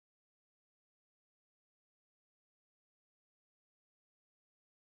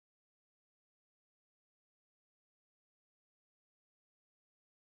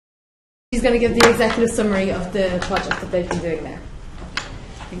He's going to give the executive summary of the project that they've been doing there.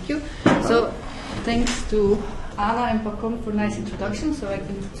 Thank you. So, thanks to Anna and Pacom for a nice introduction, so I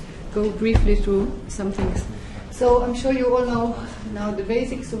can go briefly through some things. So, I'm sure you all know now the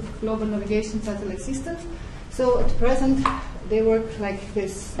basics of global navigation satellite systems. So, at present, they work like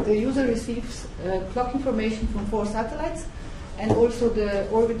this. The user receives clock information from 4 satellites and also the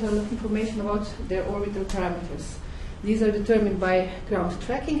orbital information about their orbital parameters. These are determined by ground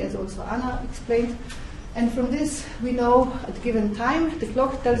tracking, as also Anna explained. And from this, we know at a given time, the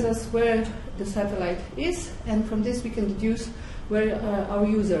clock tells us where the satellite is, and from this we can deduce where our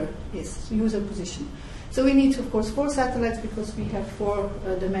user is, user position. So we need, of course, 4 satellites because we have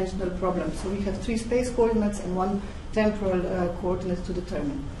 4-dimensional problems. So we have 3 space coordinates and 1 temporal coordinate to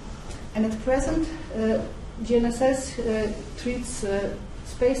determine. And at present, GNSS treats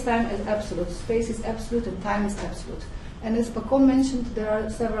space-time as absolute. Space is absolute and time is absolute. And as Pacom mentioned, there are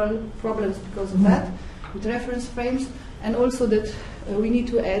several problems because of that, with reference frames, and also that we need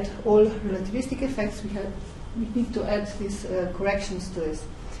to add all relativistic effects. We need to add these corrections to this.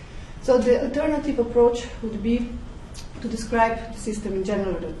 So the alternative approach would be to describe the system in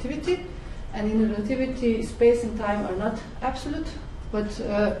general relativity. And in relativity, space and time are not absolute, but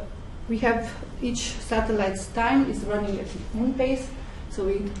we have each satellite's time is running at its own pace. So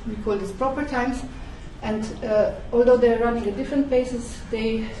we call this proper times, and although they're running at different paces,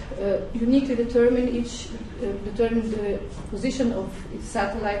 they uniquely determine the position of its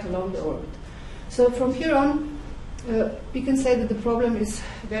satellite along the orbit. So from here on, we can say that the problem is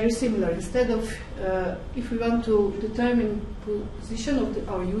very similar. Instead of, if we want to determine position of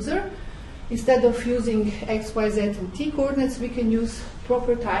our user, instead of using x, y, z, and t coordinates, we can use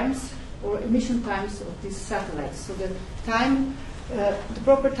proper times or emission times of these satellites. So the time. The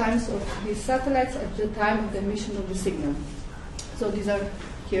proper times of these satellites at the time of the emission of the signal. So these are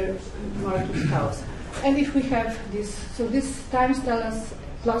here marked with tau. And if we have this, so these times tell us,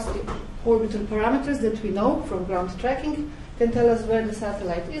 plus the orbital parameters that we know from ground tracking, can tell us where the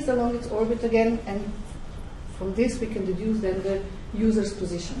satellite is along its orbit again, and from this we can deduce then the user's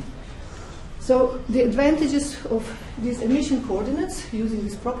position. So the advantages of these emission coordinates using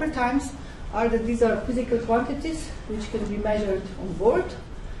these proper times are that these are physical quantities which can be measured on board.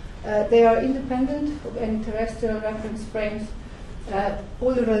 They are independent of any terrestrial reference frames.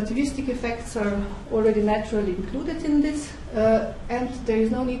 All the relativistic effects are already naturally included in this, and there is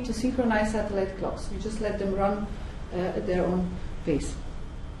no need to synchronize satellite clocks. We just let them run at their own pace.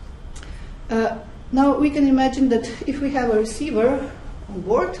 Now we can imagine that if we have a receiver on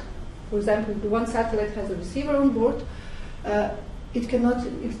board, for example, the one satellite has a receiver on board, it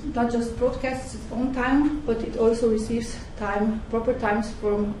not just broadcasts its own time, but it also receives time, proper times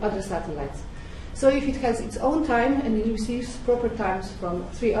from other satellites. So if it has its own time and it receives proper times from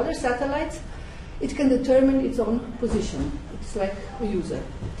 3 other satellites, it can determine its own position. It's like a user.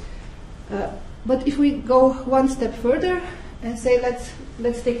 But if we go one step further and say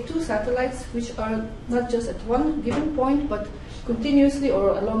let's take 2 satellites which are not just at one given point, but continuously or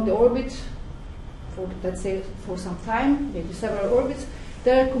along the orbit, for, let's say, for some time, maybe several orbits,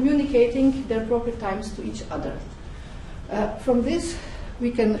 they're communicating their proper times to each other. From this, we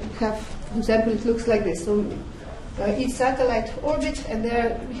can have, for example, it looks like this. So each satellite orbit, and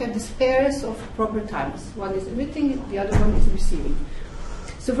there we have these pairs of proper times. One is emitting, the other one is receiving.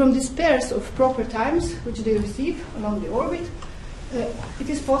 So from these pairs of proper times, which they receive along the orbit, it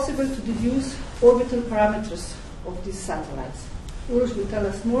is possible to deduce orbital parameters of these satellites. Urs will tell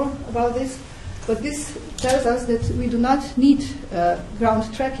us more about this. But this tells us that we do not need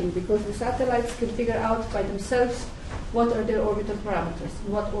ground tracking because the satellites can figure out by themselves what are their orbital parameters,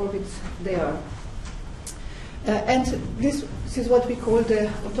 in what orbits they are. And this is what we call the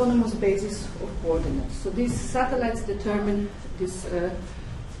autonomous basis of coordinates. So these satellites determine this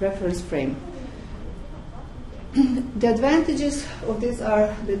reference frame. The advantages of this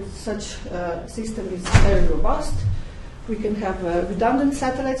are that such a system is very robust. We can have redundant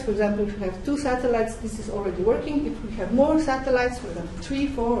satellites. For example, if we have 2 satellites, this is already working. If we have more satellites, for example 3,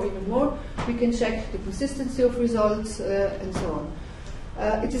 4, or even more, we can check the consistency of results and so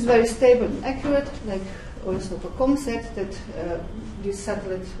on. It is very stable and accurate, like also Pacom said, that these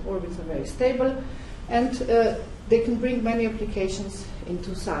satellite orbits are very stable, and they can bring many applications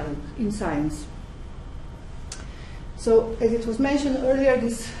into science. So, as it was mentioned earlier,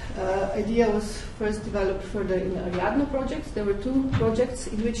 this idea was first developed further in Ariadna projects. There were 2 projects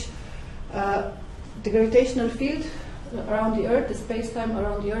in which the gravitational field around the Earth, the space-time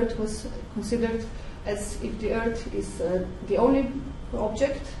around the Earth, was considered as if the Earth is the only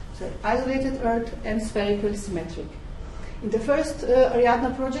object, so isolated Earth, and spherically symmetric. In the first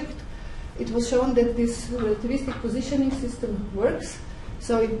Ariadna project, it was shown that this relativistic positioning system works,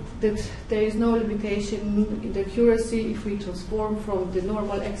 so that there is no limitation in the accuracy if we transform from the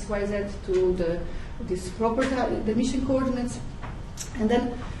normal XYZ to this proper the mission coordinates. And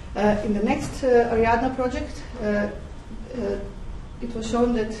then in the next Ariadna project, it was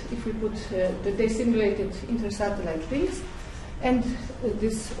shown that if we put that they simulated intersatellite links and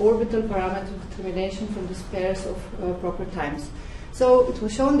this orbital parameter determination from these pairs of proper times. So it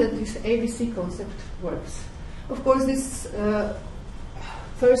was shown that this ABC concept works. Of course, this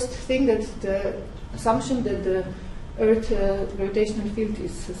first thing, that the assumption that the Earth gravitational field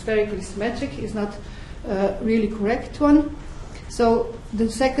is spherically symmetric, is not really correct one. So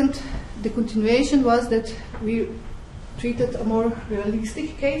the continuation was that we treated a more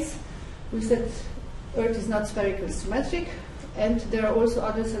realistic case. We said Earth is not spherically symmetric, and there are also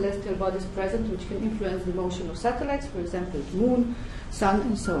other celestial bodies present which can influence the motion of satellites, for example, the Moon, Sun,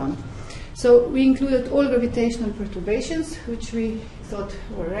 and so on. So we included all gravitational perturbations which we thought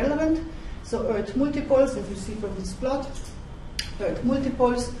were relevant. So Earth multipoles, as you see from this plot, Earth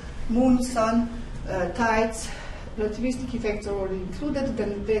multipoles, Moon, Sun, tides, relativistic effects are already included,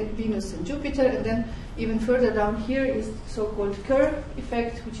 then Venus and Jupiter, and then even further down here is the so-called Kerr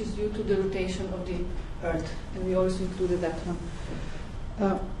effect, which is due to the rotation of the Earth, and we also included that one.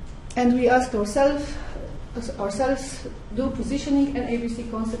 And we asked ourselves, do positioning and ABC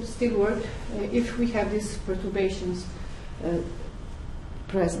concepts still work if we have these perturbations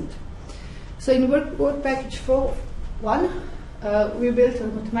present? So in work package 4.1, we built a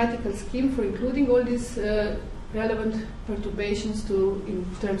mathematical scheme for including all these relevant perturbations in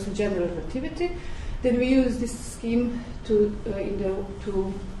terms of general relativity. Then we use this scheme to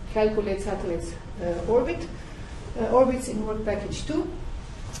calculate satellites' orbits in work package 2.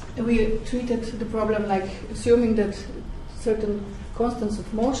 We treated the problem like assuming that certain constants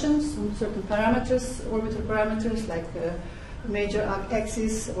of motion, some certain parameters, orbital parameters like major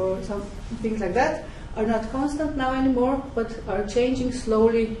axis or some things like that, are not constant now anymore, but are changing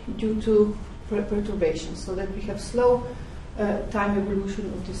slowly due to perturbations, so that we have slow time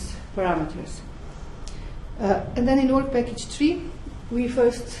evolution of these parameters. And then in work package 3, we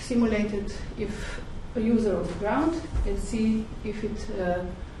first simulated if a user on the ground and see if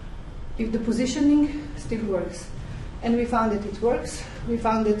the positioning still works. And we found that it works. We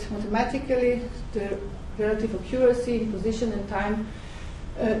found that mathematically the relative accuracy in position and time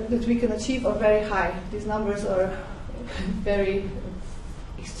that we can achieve are very high. These numbers are very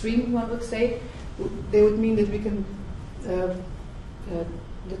extreme, one would say. They would mean that we can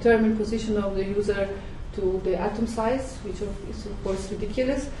determine position of the user to the atom size, which is of course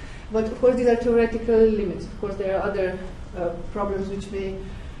ridiculous. But of course these are theoretical limits. Of course there are other problems which may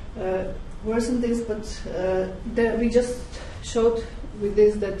worsen this, but we just showed with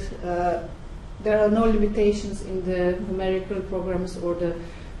this that there are no limitations in the numerical programs or the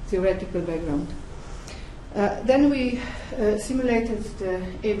theoretical background. Then we simulated the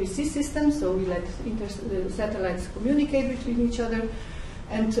ABC system, so we let the satellites communicate between each other,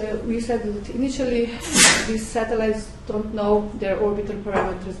 and we said that initially these satellites don't know their orbital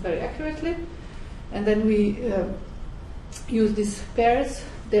parameters very accurately, and then we use these pairs.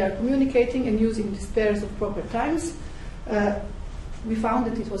 They are communicating, and using these pairs of proper times, we found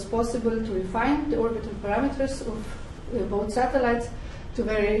that it was possible to refine the orbital parameters of both satellites to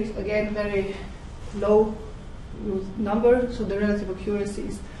very low number, so the relative accuracy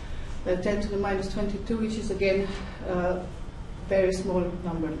is 10 to the minus 22, which is again a very small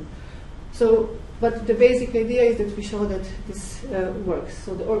number. So, but the basic idea is that we show that this works,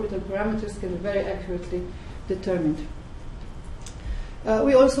 so the orbital parameters can be very accurately determined.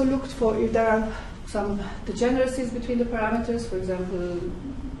 We also looked for if there are some degeneracies between the parameters, for example,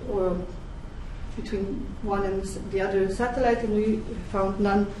 or between one and the other satellite, and we found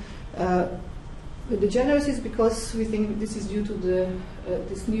none degeneracies because we think this is due to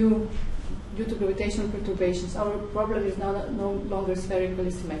due to gravitational perturbations. Our problem is now no longer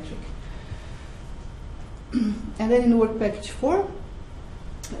spherically symmetric. And then in work package 4,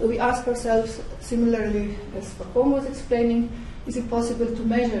 we ask ourselves, similarly as Pacom was explaining, is it possible to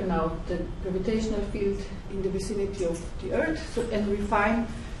measure now the gravitational field in the vicinity of the Earth and refine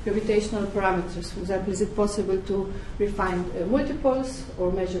gravitational parameters? For example, is it possible to refine multipoles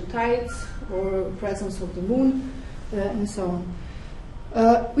or measure tides or presence of the Moon and so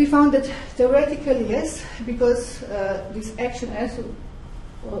on? We found that theoretically yes, because this action S,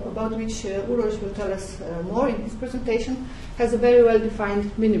 about which Uroš will tell us more in his presentation, has a very well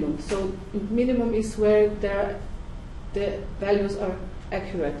defined minimum. So minimum is where the values are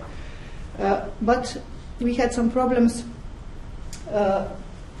accurate. But we had some problems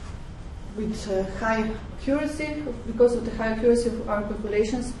with high accuracy. Because of the high accuracy of our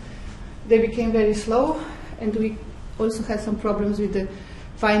calculations, they became very slow, and we also had some problems with the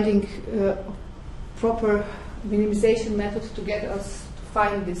finding proper minimization method to get us to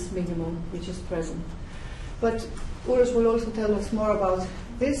find this minimum which is present. But Uros will also tell us more about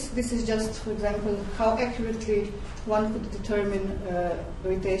this. This is just, for example, how accurately one could determine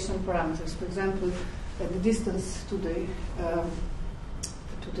gravitational parameters. For example, the distance to the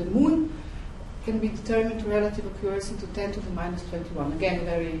moon can be determined to relative accuracy to 10 to the minus 21. Again,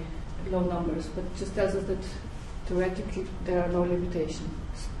 very low numbers, but it just tells us that theoretically there are no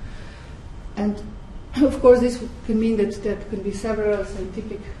limitations. And of course, this can mean that there can be several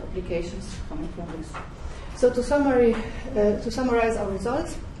scientific applications coming from this. So to summarize our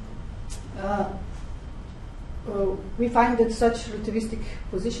results, we find that such relativistic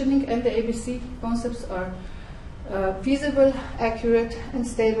positioning and the ABC concepts are feasible, accurate, and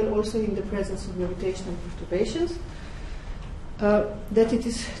stable also in the presence of gravitational perturbations. That it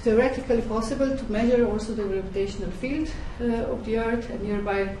is theoretically possible to measure also the gravitational field of the Earth and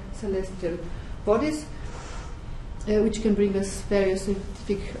nearby celestial bodies, which can bring us various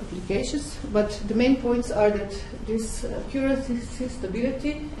scientific applications. But the main points are that this accuracy,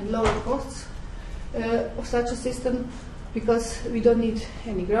 stability, and lower costs of such a system, because we don't need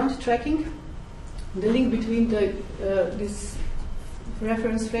any ground tracking. The link between this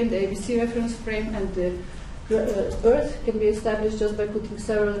reference frame, the ABC reference frame, and the Earth can be established just by putting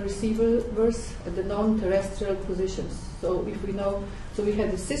several receivers at the non-terrestrial positions. So if we know, so we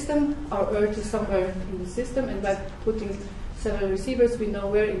have the system, our Earth is somewhere in the system, and by putting several receivers, we know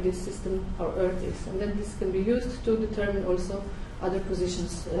where in this system our Earth is. And then this can be used to determine also other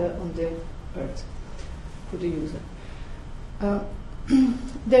positions on the Earth for the user.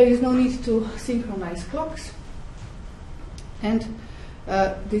 There is no need to synchronize clocks, and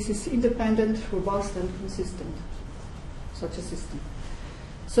this is independent, robust, and consistent, such a system.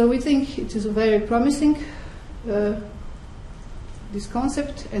 So we think it is a very promising, this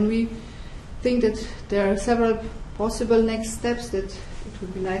concept, and we think that there are several possible next steps that it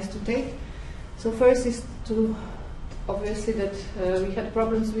would be nice to take. So first is to, obviously, that we had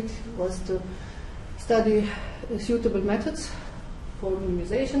problems with, was to study suitable methods for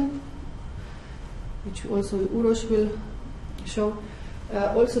minimization, which also Uros will show.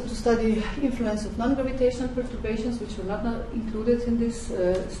 Also to study influence of non-gravitational perturbations, which were not included in these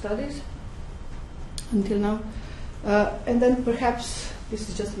studies until now. And then perhaps, this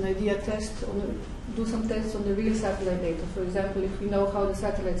is just an idea test, do some tests on the real satellite data. For example, if we know how the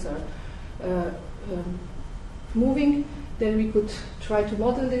satellites are moving, then we could try to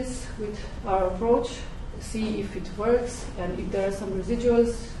model this with our approach, see if it works, and if there are some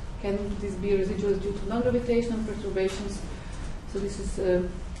residuals, can these be residuals due to non-gravitational perturbations? So this is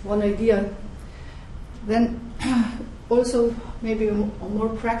one idea. Then also maybe on more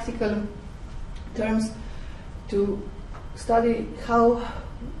practical terms, to study how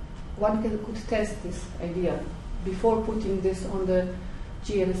one could test this idea before putting this on the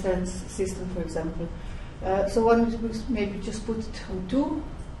GNSS system, for example. So one would maybe just put it on 2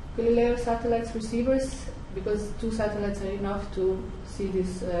 Galileo satellites receivers, because 2 satellites are enough to see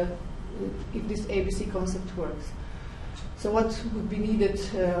this, if this ABC concept works. So what would be needed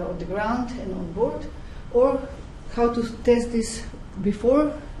on the ground and on board, or how to test this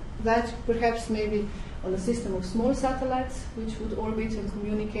before that, perhaps maybe on a system of small satellites which would orbit and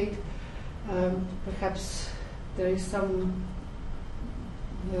communicate. Perhaps there is some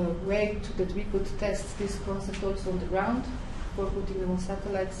way that we could test this concept also on the ground before putting them on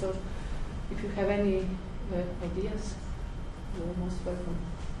satellites. So if you have any ideas, you're most welcome.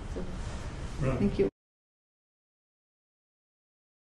 So, thank you.